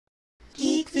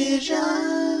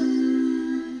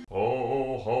television.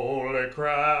 Oh, holy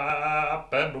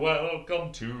crap, and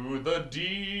welcome to the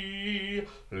D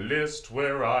list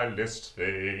where I list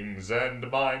things, and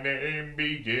my name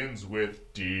begins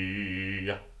with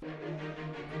D.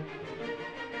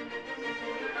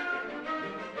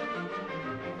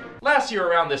 Last year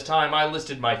around this time, I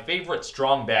listed my favorite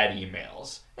strong bad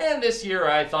emails. And this year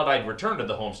I thought I'd return to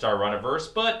the Homestar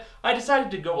Runniverse, but I decided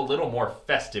to go a little more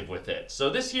festive with it. So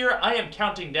this year I am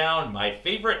counting down my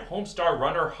favorite Homestar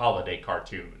Runner holiday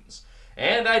cartoons.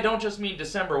 And I don't just mean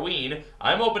Decemberween,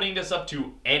 I'm opening this up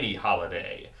to any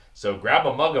holiday. So grab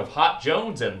a mug of Hot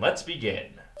Jones and let's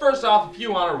begin. First off, a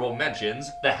few honorable mentions: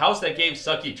 The House That Gave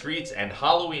Sucky Treats and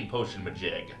Halloween Potion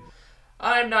Majig.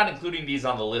 I'm not including these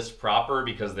on the list proper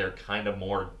because they're kind of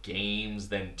more games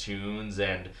than tunes,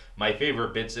 and my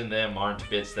favorite bits in them aren't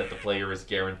bits that the player is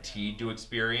guaranteed to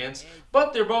experience,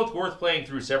 but they're both worth playing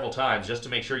through several times just to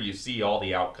make sure you see all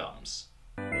the outcomes.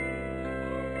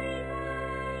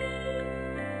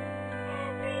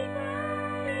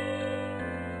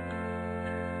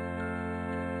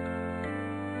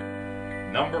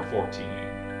 Number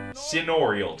 14.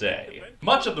 Scenorial Day.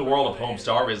 Much of the world of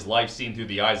Homestar is life seen through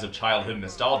the eyes of childhood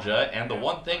nostalgia, and the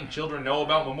one thing children know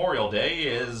about Memorial Day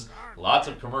is lots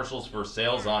of commercials for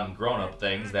sales on grown-up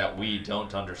things that we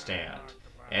don't understand.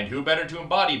 And who better to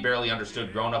embody barely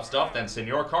understood grown-up stuff than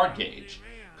Senor Cardgage?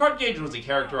 Cardgage was a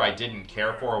character I didn't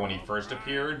care for when he first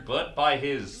appeared, but by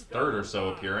his third or so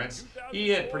appearance, he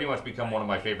had pretty much become one of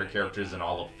my favorite characters in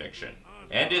all of fiction.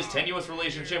 And his tenuous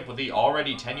relationship with the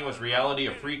already tenuous reality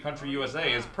of Free Country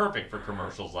USA is perfect for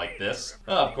commercials like this.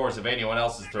 Of course, if anyone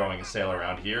else is throwing a sale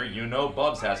around here, you know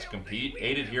Bubs has to compete,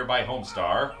 aided here by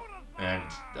Homestar, and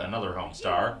another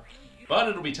Homestar. But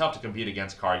it'll be tough to compete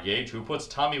against Cardgage, who puts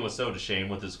Tommy Wiseau to shame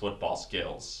with his football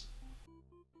skills.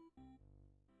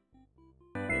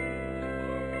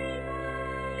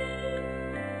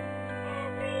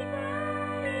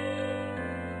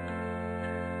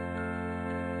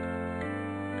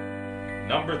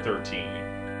 Number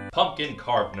 13. Pumpkin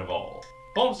Carnival.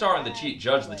 Homestar and the Cheat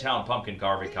judge the town pumpkin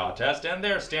carving contest, and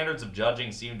their standards of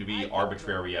judging seem to be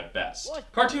arbitrary at best.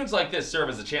 Cartoons like this serve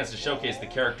as a chance to showcase the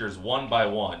characters one by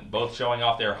one, both showing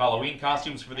off their Halloween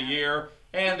costumes for the year,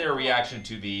 and their reaction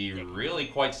to the really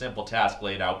quite simple task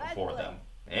laid out before them.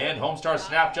 And Homestar's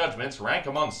snap judgments rank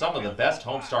among some of the best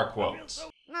Homestar quotes.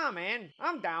 Nah man,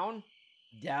 I'm down.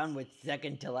 Down with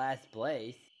second to last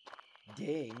place.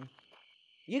 Ding.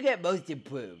 You get most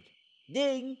improved.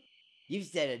 Ding! You've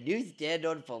set a new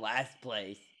standard for last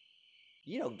place.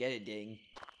 You don't get it, Ding.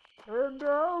 And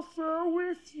also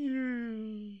with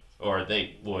you. Or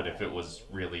they would if it was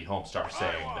really Homestar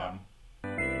saying them.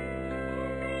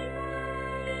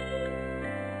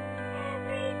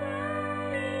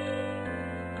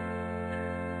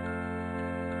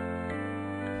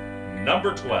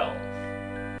 Number 12.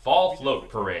 Fall Float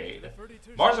Parade.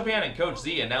 Marzipan and Coach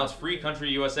Z announced Free Country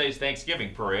USA's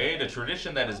Thanksgiving Parade, a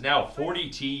tradition that is now 40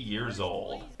 years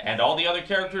old. And all the other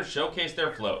characters showcase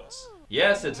their floats.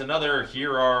 Yes, it's another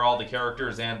here are all the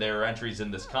characters and their entries in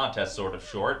this contest sort of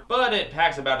short, but it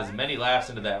packs about as many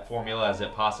laughs into that formula as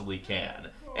it possibly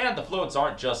can. And the floats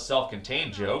aren't just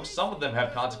self-contained jokes, some of them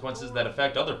have consequences that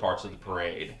affect other parts of the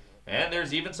parade. And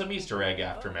there's even some Easter egg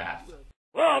aftermath.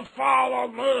 Well, follow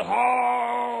me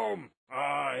home!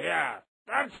 Yeah,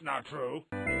 that's not true.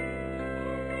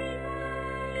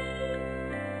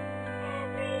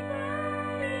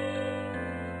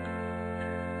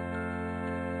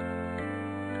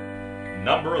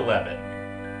 Number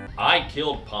 11. I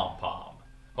Killed Pom Pom.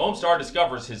 Homestar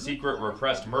discovers his secret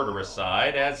repressed murderous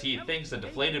side as he thinks a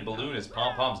deflated balloon is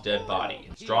Pom Pom's dead body.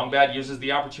 Strong Bad uses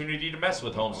the opportunity to mess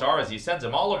with Homestar as he sends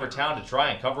him all over town to try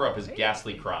and cover up his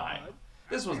ghastly crime.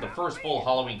 This was the first full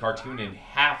Halloween cartoon in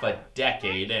half a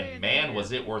decade, and man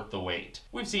was it worth the wait.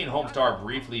 We've seen Homestar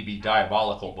briefly be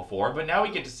diabolical before, but now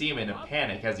we get to see him in a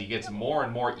panic as he gets more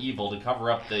and more evil to cover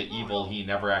up the evil he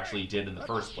never actually did in the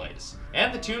first place.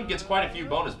 And the tune gets quite a few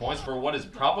bonus points for what is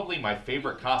probably my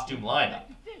favorite costume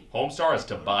lineup. Homestar as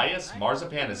Tobias,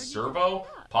 Marzipan as Servo,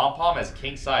 Pom Pom as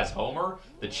King-Size Homer,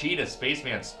 the Cheat as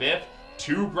Spaceman Spiff,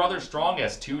 two Brothers Strong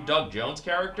as two Doug Jones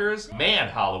characters. Man,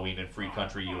 Halloween in Free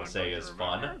Country USA is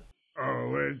fun.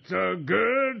 Oh, it's a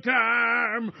good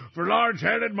time for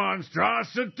large-headed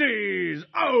monstrosities.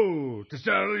 Oh, to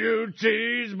sell you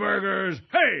cheeseburgers.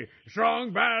 Hey,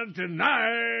 Strong Bad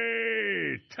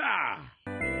tonight. Ha!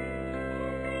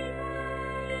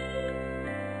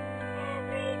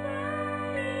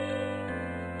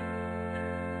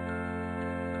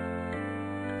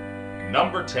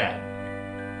 Number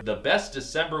 10. The best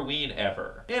Decemberween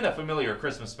ever. In a familiar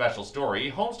Christmas special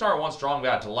story, Homestar wants Strong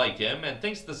Bad to like him and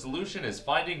thinks the solution is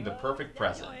finding the perfect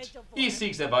present. He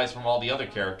seeks advice from all the other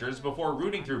characters before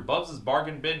rooting through Bubs'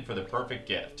 bargain bin for the perfect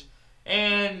gift.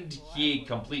 And he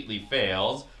completely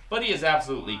fails, but he is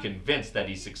absolutely convinced that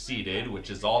he succeeded,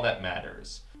 which is all that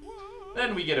matters.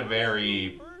 Then we get a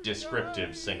very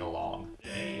descriptive sing-along.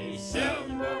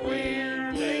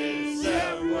 Decemberween,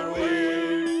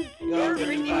 Decemberween, you're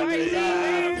 55 days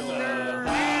after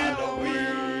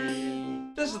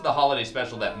Halloween. This is the holiday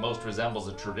special that most resembles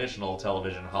a traditional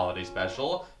television holiday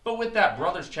special, but with that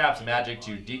Brothers Chap's magic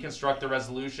to deconstruct the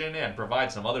resolution and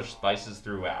provide some other spices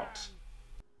throughout.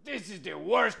 This is the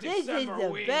worst This is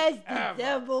Decemberween the best ever.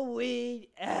 Decemberween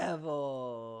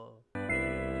ever.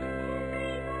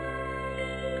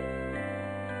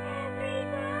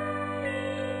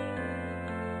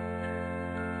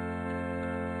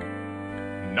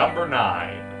 Number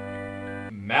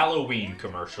 9. Halloween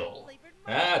commercial.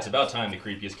 It's about time the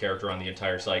creepiest character on the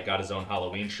entire site got his own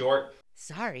Halloween short.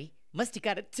 Sorry, must have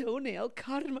got a toenail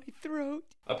caught in my throat.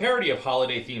 A parody of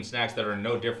holiday-themed snacks that are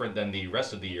no different than the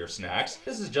rest of the year snacks.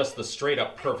 This is just the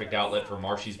straight-up perfect outlet for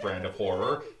Marshy's brand of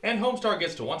horror, and Homestar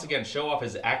gets to once again show off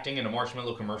his acting and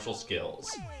marshmallow commercial skills.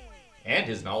 And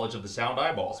his knowledge of the sound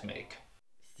eyeballs make.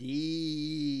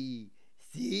 See.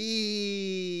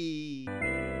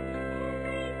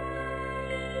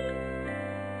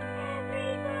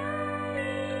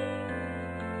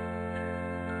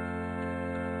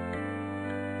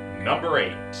 Number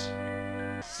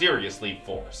 8. Seriously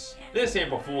Force. This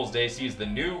April Fool's Day sees the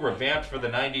new, revamped for the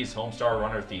 90s Homestar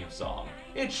Runner theme song.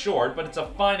 It's short, but it's a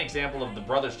fine example of the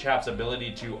Brothers Chap's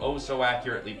ability to so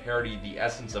accurately parody the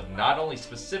essence of not only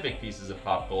specific pieces of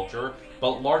pop culture,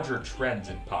 but larger trends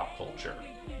in pop culture.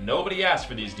 Nobody asked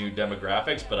for these new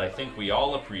demographics, but I think we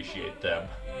all appreciate them.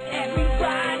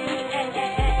 Everybody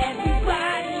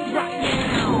right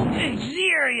now.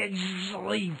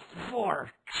 Seriously Force.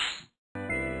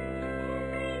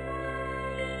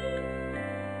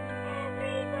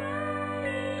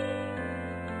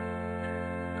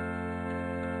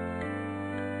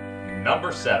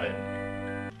 Number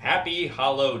 7. Happy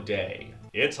Hollow Day.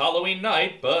 It's Halloween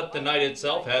night, but the night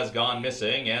itself has gone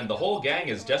missing, and the whole gang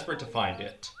is desperate to find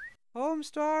it.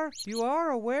 Homestar, you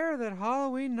are aware that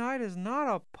Halloween night is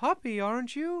not a puppy,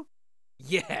 aren't you?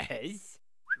 Yes.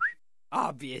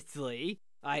 Obviously,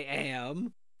 I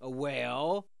am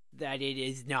aware that it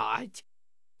is not.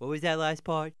 What was that last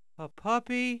part? A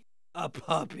puppy? A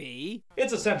puppy?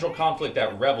 It's a central conflict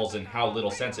that revels in how little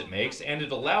sense it makes, and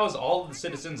it allows all of the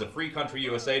citizens of Free Country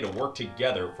USA to work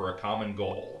together for a common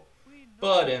goal,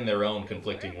 but in their own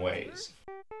conflicting ways.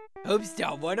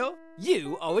 Homestar Runner,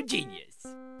 you are a genius.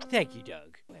 Thank you,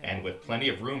 Doug. And with plenty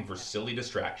of room for silly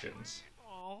distractions.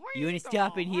 You wanna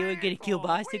stop in here and get a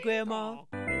kielbasa, Grandma?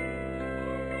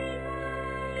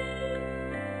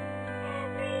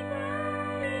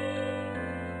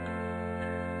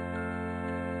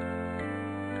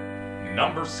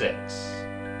 Number 6.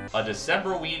 A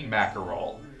Decemberween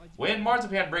mackerel. When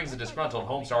Marzipan brings a disgruntled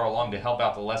Homestar along to help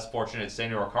out the less fortunate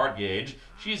Senior Card Gauge,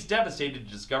 she's devastated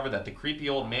to discover that the creepy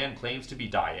old man claims to be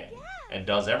dying, and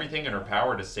does everything in her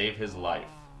power to save his life.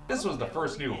 This was the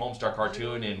first new Homestar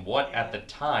cartoon in what at the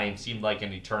time seemed like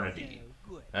an eternity.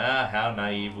 How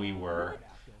naive we were.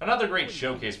 Another great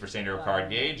showcase for Senior Card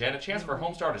Gauge, and a chance for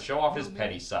Homestar to show off his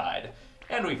petty side.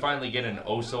 And we finally get an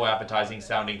oh-so-appetizing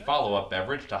sounding follow-up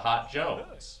beverage to Hot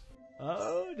Jones.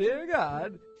 Oh, dear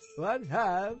God, what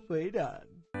have we done?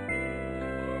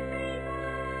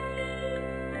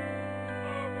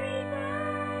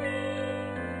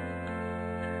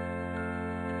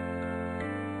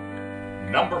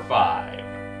 Number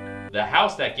 5. The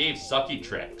House That Gave Sucky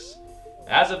Tricks.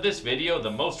 As of this video, the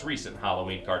most recent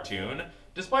Halloween cartoon.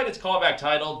 Despite its callback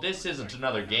title, this isn't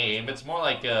another game, it's more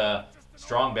like a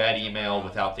Strong Bad email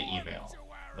without the email.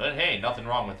 But hey, nothing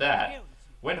wrong with that.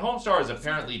 When Homestar is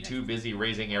apparently too busy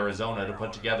raising Arizona to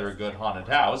put together a good haunted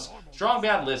house, Strong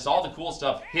Bad lists all the cool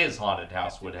stuff his haunted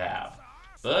house would have.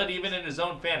 But even in his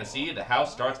own fantasy, the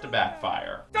house starts to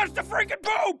backfire. That's the freaking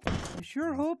poop! I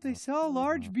sure hope they sell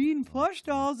large bean plush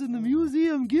dolls in the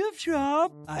museum gift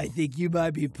shop. I think you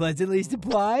might be pleasantly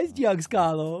surprised, young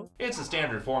scholar. It's a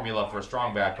standard formula for a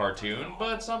Strong Bad cartoon,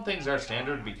 but some things are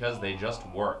standard because they just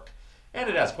work. And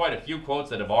it has quite a few quotes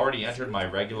that have already entered my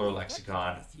regular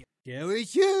lexicon. Scary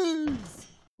shoes!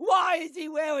 Why is he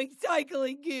wearing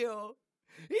cycling gear?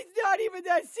 He's not even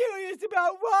that serious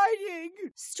about riding!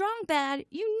 Strong Bad,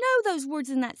 you know those words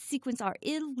in that sequence are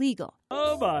illegal.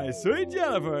 Oh, my sweet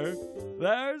Jennifer,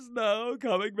 there's no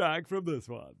coming back from this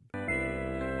one.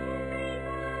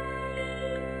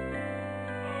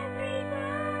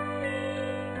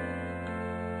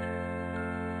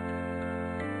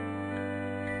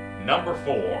 Number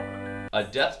 4. A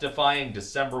death-defying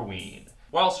Decemberween.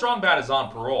 While Strongbat is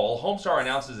on parole, Homestar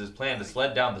announces his plan to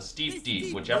sled down the steep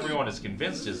deep, which everyone is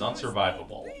convinced is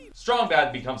unsurvivable.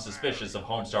 Strongbat becomes suspicious of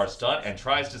Homestar's stunt and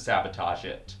tries to sabotage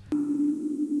it.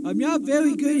 I'm not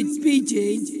very good at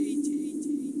speeches.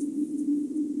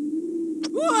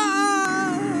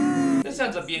 This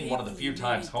ends up being one of the few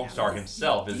times Homestar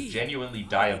himself is genuinely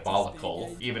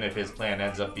diabolical, even if his plan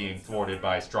ends up being thwarted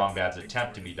by Strongbat's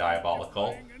attempt to be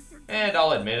diabolical. And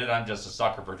I'll admit it, I'm just a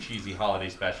sucker for cheesy holiday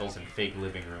specials and fake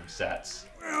living room sets.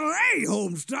 Well, hey,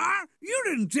 Homestar, you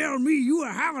didn't tell me you were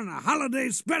having a holiday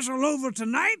special over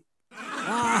tonight?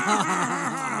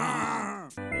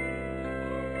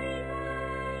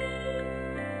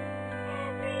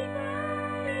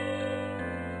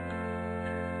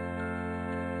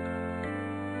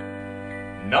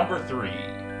 Number 3.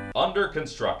 Under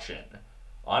construction.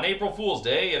 On April Fool's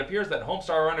Day, it appears that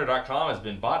HomestarRunner.com has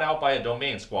been bought out by a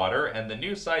domain squatter, and the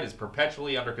new site is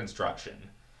perpetually under construction.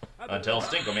 Until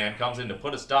Stinkoman comes in to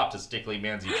put a stop to Stickly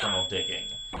Man's eternal digging.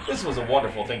 This was a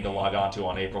wonderful thing to log on to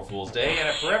on April Fool's Day, and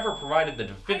it forever provided the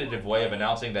definitive way of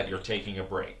announcing that you're taking a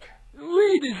break.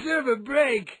 We deserve a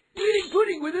break. Eating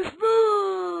pudding with a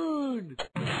spoon.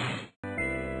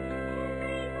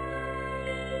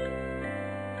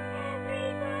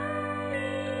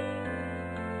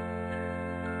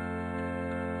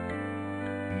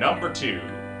 Number 2.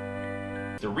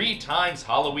 3 times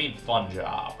Halloween fun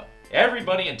job.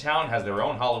 Everybody in town has their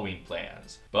own Halloween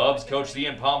plans. Bubs, Coach Z,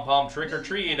 and Pom Pom trick or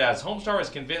treat as Homestar is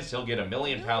convinced he'll get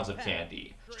 1,000,000 pounds of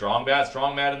candy.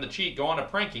 Strongbat, and the Cheat go on a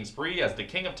pranking spree as the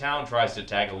king of town tries to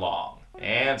tag along.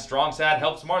 And Strongsad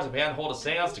helps Marzipan hold a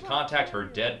seance to contact her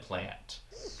dead plant.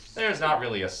 There's not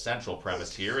really a central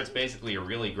premise here, it's basically a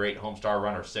really great Homestar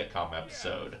Runner sitcom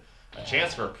episode. A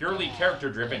chance for purely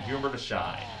character-driven humor to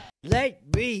shine. Let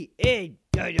me in!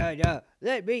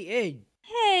 Let me in!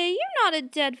 Hey, you're not a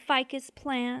dead ficus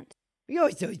plant. You're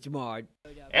so smart.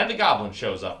 And the Goblin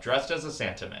shows up dressed as a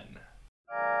Santaman.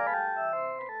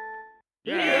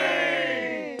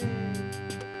 Yay!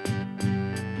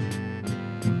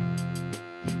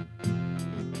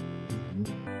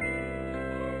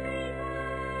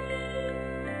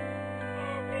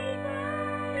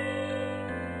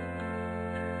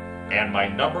 And my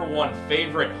number 1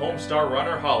 favorite Homestar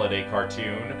Runner holiday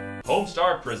cartoon,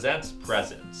 Homestar Presents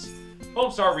Presents.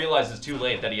 Homestar realizes too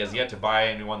late that he has yet to buy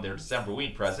anyone their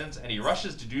Decemberween presents, and he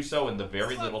rushes to do so in the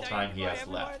very little time he has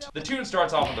left. The tune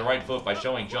starts off on the right foot by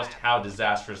showing just how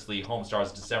disastrously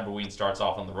Homestar's Decemberween starts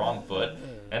off on the wrong foot,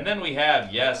 and then we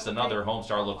have, yes, another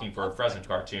Homestar looking for a present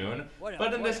cartoon,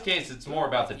 but in this case it's more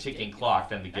about the ticking clock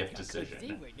than the gift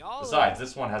decision. Besides,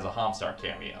 this one has a Homestar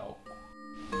cameo.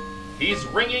 He's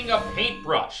ringing a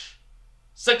paintbrush.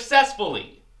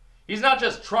 Successfully! He's not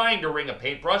just trying to ring a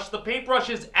paintbrush, the paintbrush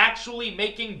is actually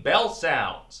making bell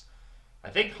sounds. I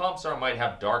think Homestar might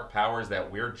have dark powers that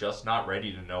we're just not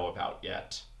ready to know about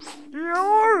yet.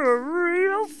 You're a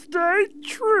real state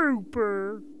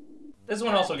trooper. This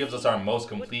one also gives us our most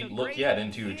complete look yet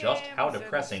into just how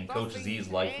depressing Coach Z's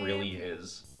life really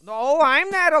is. No, I'm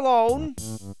not alone.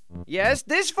 Yes,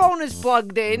 this phone is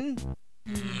plugged in.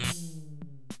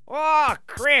 Ah,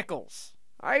 crackles.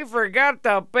 I forgot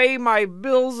to pay my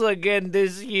bills again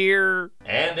this year.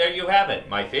 And there you have it,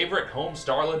 my favorite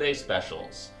Homestar Day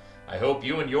specials. I hope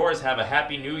you and yours have a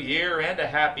happy new year and a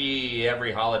happy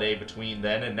every holiday between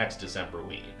then and next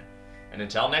Decemberween. And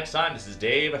until next time, this is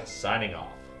Dave, signing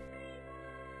off.